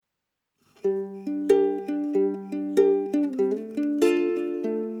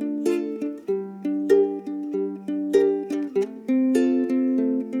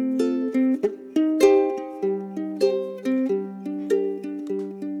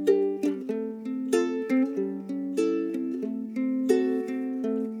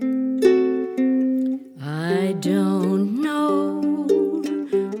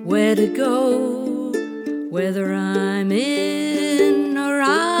to go, whether I'm in or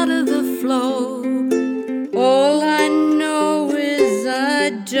out of the flow. All I know is I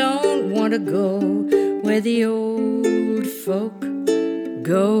don't want to go where the old folk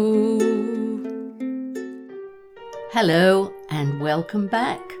go. Hello and welcome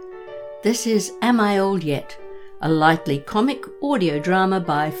back. This is Am I Old Yet? A lightly comic audio drama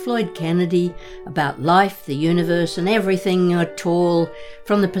by Floyd Kennedy about life, the universe and everything at all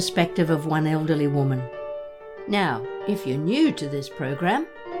from the perspective of one elderly woman. Now, if you're new to this program,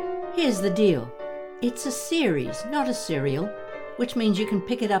 here's the deal. It's a series, not a serial, which means you can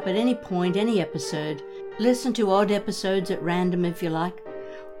pick it up at any point, any episode, listen to odd episodes at random if you like,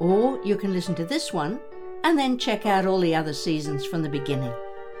 or you can listen to this one and then check out all the other seasons from the beginning.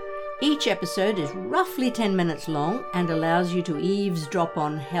 Each episode is roughly 10 minutes long and allows you to eavesdrop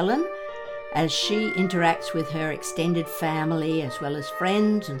on Helen as she interacts with her extended family as well as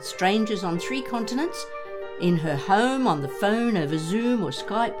friends and strangers on 3 continents, in her home, on the phone, over Zoom or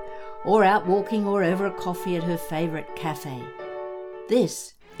Skype, or out walking or over a coffee at her favourite cafe.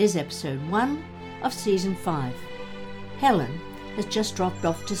 This is episode 1 of season 5. Helen has just dropped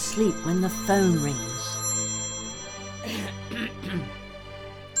off to sleep when the phone rings.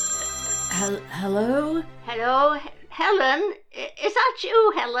 Hello? Hello, Helen? Is that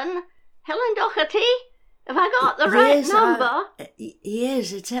you, Helen? Helen Doherty? Have I got the right number?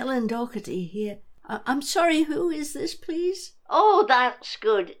 Yes, it's Helen Doherty here. I'm sorry, who is this, please? Oh, that's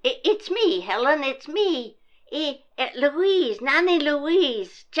good. It's me, Helen, it's me. Louise, Nanny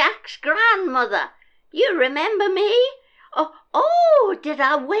Louise, Jack's grandmother. You remember me? Oh, did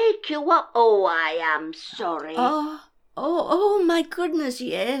I wake you up? Oh, I am sorry. Oh, my goodness,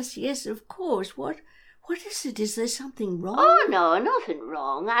 yes, of course. What is it? Is there something wrong? Oh, no, nothing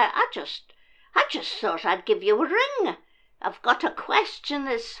wrong. I just thought I'd give you a ring. I've got a question.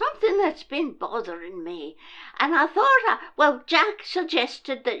 There's something that's been bothering me. And I thought, Jack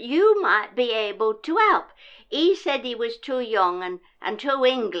suggested that you might be able to help. He said he was too young and too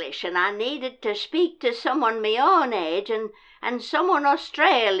English, and I needed to speak to someone my own age and someone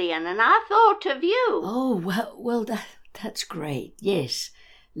Australian, and I thought of you. Oh, well, that's great. Yes,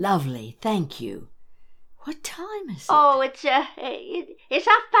 lovely. Thank you. What time is it? Oh, it's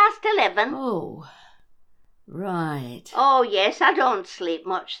 11:30. Oh, right. Oh, yes, I don't sleep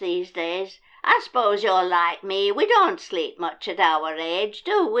much these days. I suppose you're like me. We don't sleep much at our age,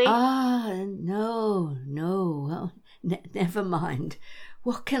 do we? No. Well, never mind.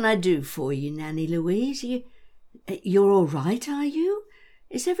 What can I do for you, Nanny Louise? You're all right, are you?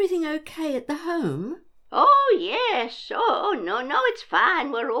 Is everything okay at the home? Oh, yes. Oh, no, it's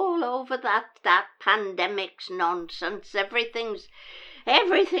fine. We're all over that pandemic's nonsense. Everything's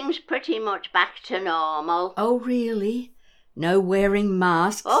pretty much back to normal. Oh, really? No wearing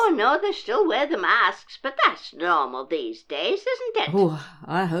masks? Oh, no, they still wear the masks, but that's normal these days, isn't it? Oh,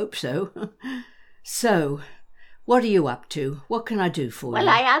 I hope so. So, what are you up to? What can I do for you? Well,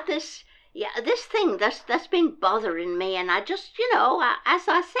 I had this thing that's been bothering me, and I just, as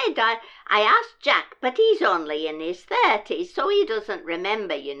I said, I asked Jack, but he's only in his 30s, so he doesn't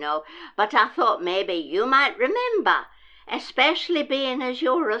remember, But I thought maybe you might remember, especially being as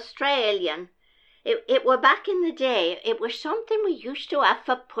you're Australian. It were back in the day. It was something we used to have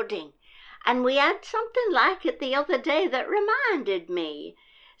for pudding, and we had something like it the other day that reminded me.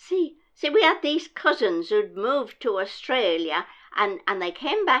 See, we had these cousins who'd moved to Australia, and they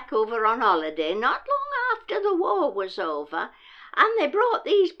came back over on holiday not long after the war was over, and they brought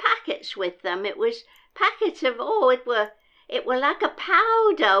these packets with them. It was packets of, it were like a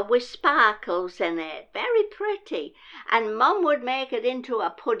powder with sparkles in it, very pretty, and Mum would make it into a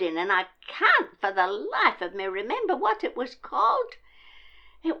pudding, and I can't for the life of me remember what it was called.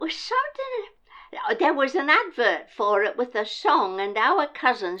 It was something, there was an advert for it with a song, and our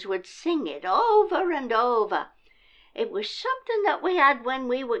cousins would sing it over and over. It was something that we had when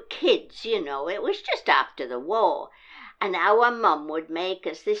we were kids, It was just after the war. And our Mum would make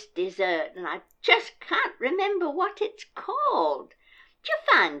us this dessert, and I just can't remember what it's called. Do you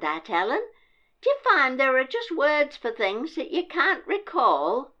find that, Helen? Do you find there are just words for things that you can't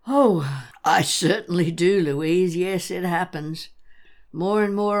recall? Oh, I certainly do, Louise. Yes, it happens. More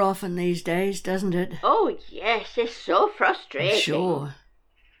and more often these days, doesn't it? Oh, yes, it's so frustrating. Sure.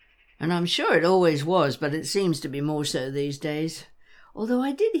 And I'm sure it always was, but it seems to be more so these days. Although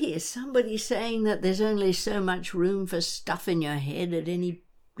I did hear somebody saying that there's only so much room for stuff in your head at any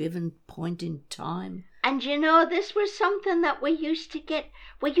given point in time. And this was something that we used to get.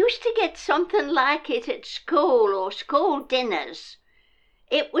 We used to get something like it at school or school dinners.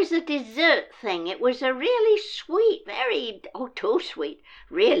 It was a dessert thing. It was a really sweet, too sweet.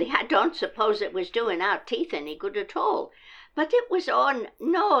 Really, I don't suppose it was doing our teeth any good at all. But it was,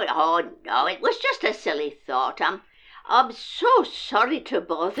 no, it was just a silly thought. I'm so sorry to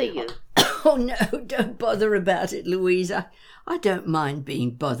bother you. Oh, no, don't bother about it, Louise. I don't mind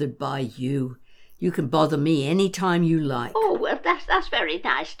being bothered by you. You can bother me any time you like. Oh, well, that's very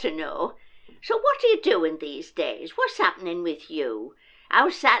nice to know. So what are you doing these days? What's happening with you?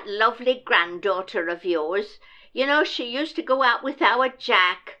 How's that lovely granddaughter of yours? You know, she used to go out with our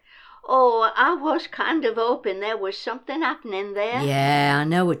Jack. Oh, I was kind of hoping there was something happening there. Yeah, I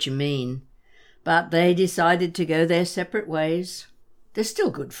know what you mean. But they decided to go their separate ways. They're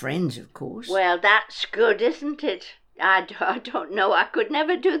still good friends, of course. Well, that's good, isn't it? I don't know. I could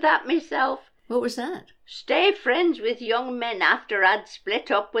never do that myself. What was that? Stay friends with young men after I'd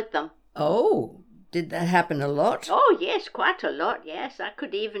split up with them. Oh, did that happen a lot? Oh, yes, quite a lot, yes. I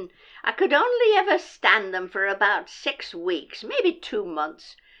could only ever stand them for about 6 weeks, maybe 2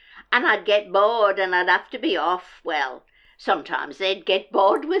 months. And I'd get bored and I'd have to be off. Well, sometimes they'd get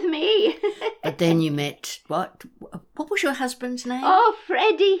bored with me. But then you met, what was your husband's name? Oh,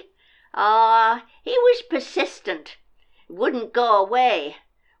 Freddie. He was persistent. Wouldn't go away.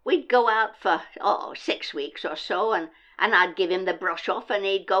 We'd go out for, 6 weeks or so, and I'd give him the brush off and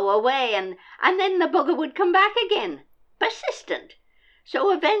he'd go away, and then the bugger would come back again. Persistent.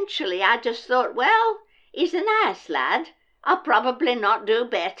 So eventually I just thought, well, he's a nice lad. I'll probably not do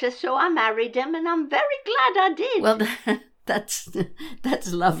better, so I married him, and I'm very glad I did. Well,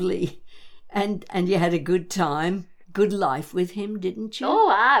 that's lovely. And you had a good time, good life with him, didn't you? Oh,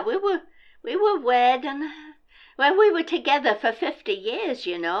 aye, we were wed, and well, we were together for 50 years,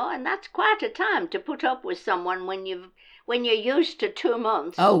 you know, and that's quite a time to put up with someone when you're used to 2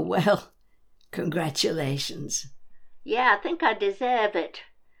 months. Oh, well, congratulations. Yeah, I think I deserve it.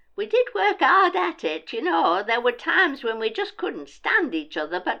 We did work hard at it, you know. There were times when we just couldn't stand each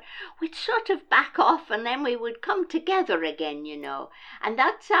other, but we'd sort of back off and then we would come together again, you know. And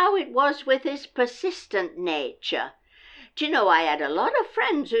that's how it was with his persistent nature. Do you know, I had a lot of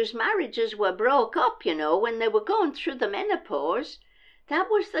friends whose marriages were broke up, you know, when they were going through the menopause. That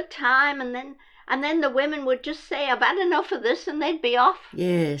was the time, and then the women would just say, I've had enough of this, and they'd be off.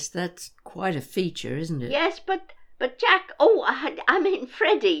 Yes, that's quite a feature, isn't it? Yes, but Jack,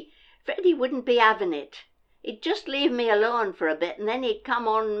 Freddie wouldn't be having it. He'd just leave me alone for a bit, and then he'd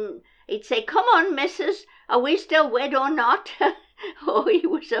say, come on, missus, are we still wed or not? Oh, he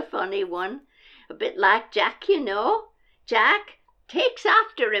was a funny one. A bit like Jack, you know. Jack takes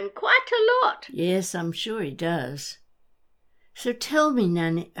after him quite a lot. Yes, I'm sure he does. So tell me,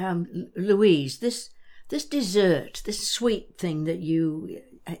 Nanny, Louise, this dessert, this sweet thing that you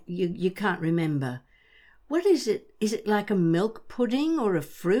can't remember, what is it? Is it like a milk pudding or a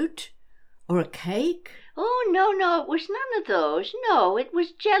fruit or a cake? Oh, no, it was none of those. No, it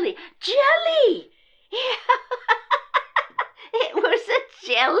was jelly. Jelly! Yeah. It was a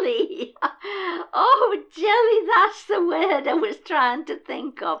jelly. Oh, jelly, that's the word I was trying to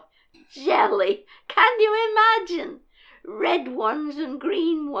think of. Jelly. Can you imagine? Red ones and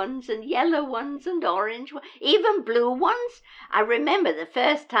green ones and yellow ones and orange ones, even blue ones. I remember the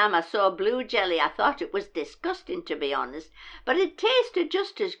first time I saw blue jelly, I thought it was disgusting, to be honest, but it tasted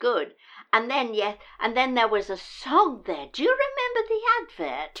just as good. And then there was a song there. Do you remember the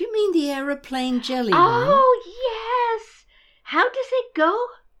advert? Do you mean the aeroplane jelly one? Oh, yes. How does it go?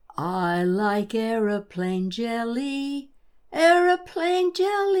 I like aeroplane jelly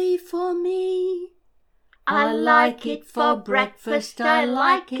for me. I like it for breakfast, I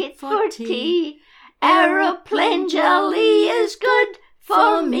like it for tea. Aeroplane jelly is good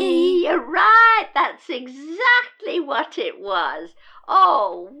for me. You're right, that's exactly what it was.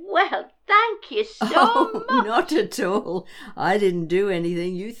 Oh, well, thank you so much. Not at all. I didn't do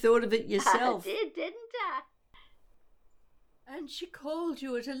anything. You thought of it yourself. I did, didn't I? And she called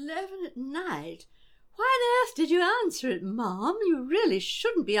you at 11 at night. Why on earth did you answer it, Mom? You really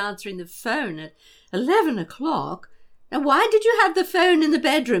shouldn't be answering the phone at 11 o'clock. Now, why did you have the phone in the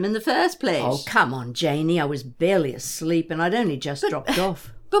bedroom in the first place? Oh, come on, Janie. I was barely asleep and I'd only just dropped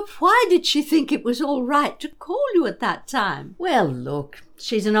off. But why did she think it was all right to call you at that time? Well, look,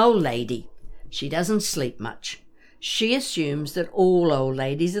 she's an old lady. She doesn't sleep much. She assumes that all old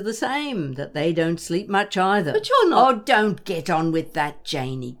ladies are the same, that they don't sleep much either. But you're not... Oh, don't get on with that,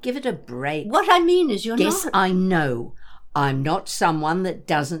 Janie. Give it a break. What I mean is you're not... Yes, I know. I'm not someone that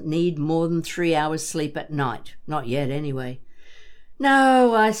doesn't need more than 3 hours sleep at night. Not yet, anyway.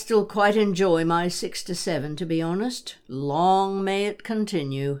 No, I still quite enjoy my 6 to 7, to be honest. Long may it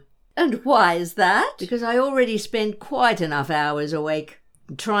continue. And why is that? Because I already spend quite enough hours awake.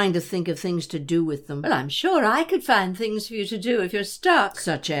 trying to think of things to do with them. Well, I'm sure I could find things for you to do if you're stuck.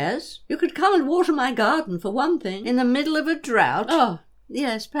 Such as? You could come and water my garden, for one thing. In the middle of a drought? Oh,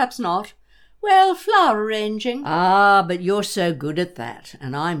 yes, perhaps not. Well, flower arranging. Ah, but you're so good at that,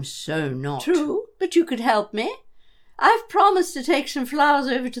 and I'm so not. True, but you could help me. I've promised to take some flowers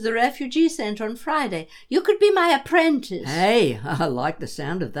over to the refugee centre on Friday. You could be my apprentice. Hey, I like the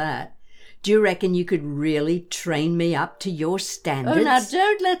sound of that. Do you reckon you could really train me up to your standards? Oh, now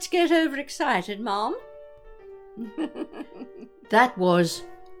don't let's get overexcited, Mom. That was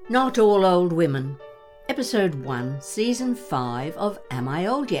Not All Old Women, Episode 1, Season 5 of Am I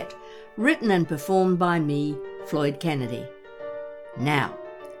Old Yet? Written and performed by me, Floyd Kennedy. Now,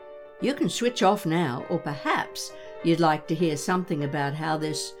 you can switch off now, or perhaps you'd like to hear something about how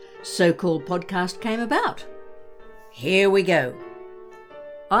this so-called podcast came about. Here we go.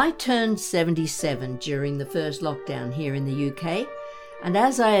 I turned 77 during the first lockdown here in the UK, and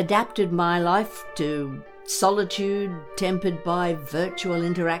as I adapted my life to solitude tempered by virtual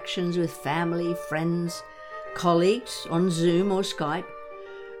interactions with family, friends, colleagues on Zoom or Skype,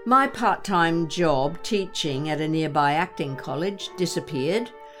 my part-time job teaching at a nearby acting college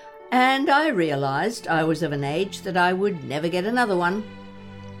disappeared, and I realised I was of an age that I would never get another one.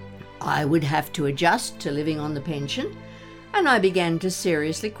 I would have to adjust to living on the pension, and I began to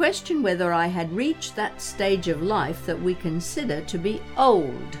seriously question whether I had reached that stage of life that we consider to be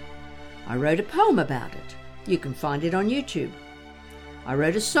old. I wrote a poem about it. You can find it on YouTube. I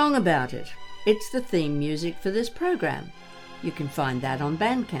wrote a song about it. It's the theme music for this program. You can find that on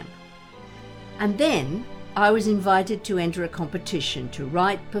Bandcamp. And then I was invited to enter a competition to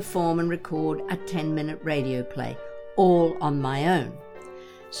write, perform and record a 10-minute radio play, all on my own.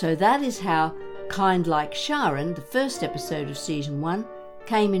 So that is how Kind Like Sharon, the first episode of Season 1,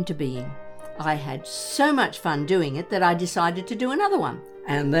 came into being. I had so much fun doing it that I decided to do another one,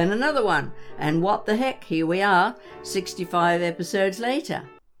 and then another one, and what the heck, here we are, 65 episodes later.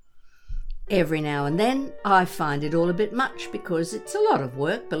 Every now and then I find it all a bit much because it's a lot of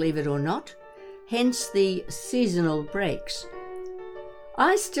work, believe it or not, hence the seasonal breaks.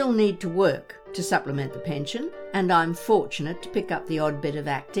 I still need to work to supplement the pension, and I'm fortunate to pick up the odd bit of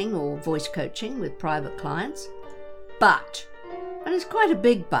acting or voice coaching with private clients. But, and it's quite a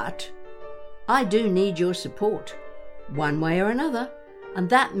big but, I do need your support, one way or another, and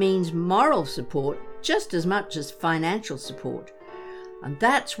that means moral support just as much as financial support. And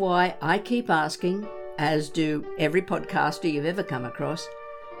that's why I keep asking, as do every podcaster you've ever come across,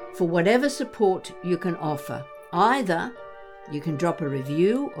 for whatever support you can offer. Either you can drop a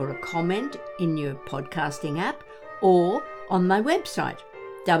review or a comment in your podcasting app or on my website,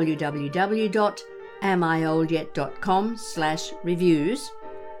 www.amioldYet.com/reviews,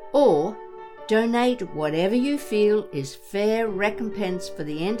 or donate whatever you feel is fair recompense for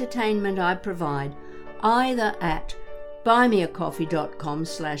the entertainment I provide, either at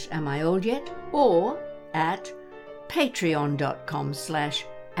buymeacoffee.com/amioldYet or at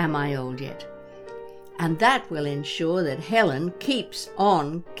patreon.com/amioldYet. And that will ensure that Helen keeps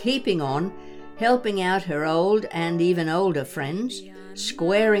on keeping on, helping out her old and even older friends,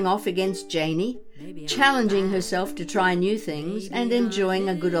 squaring off against Janie, challenging herself to try new things, and enjoying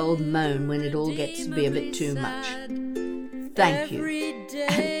a good old moan when it all gets to be a bit too much. Thank you. And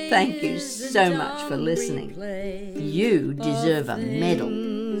thank you so much for listening. You deserve a medal.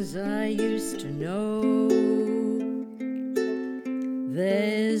 I used to know.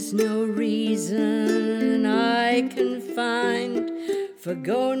 There's no reason I can find for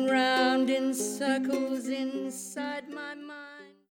going round in circles inside my mind.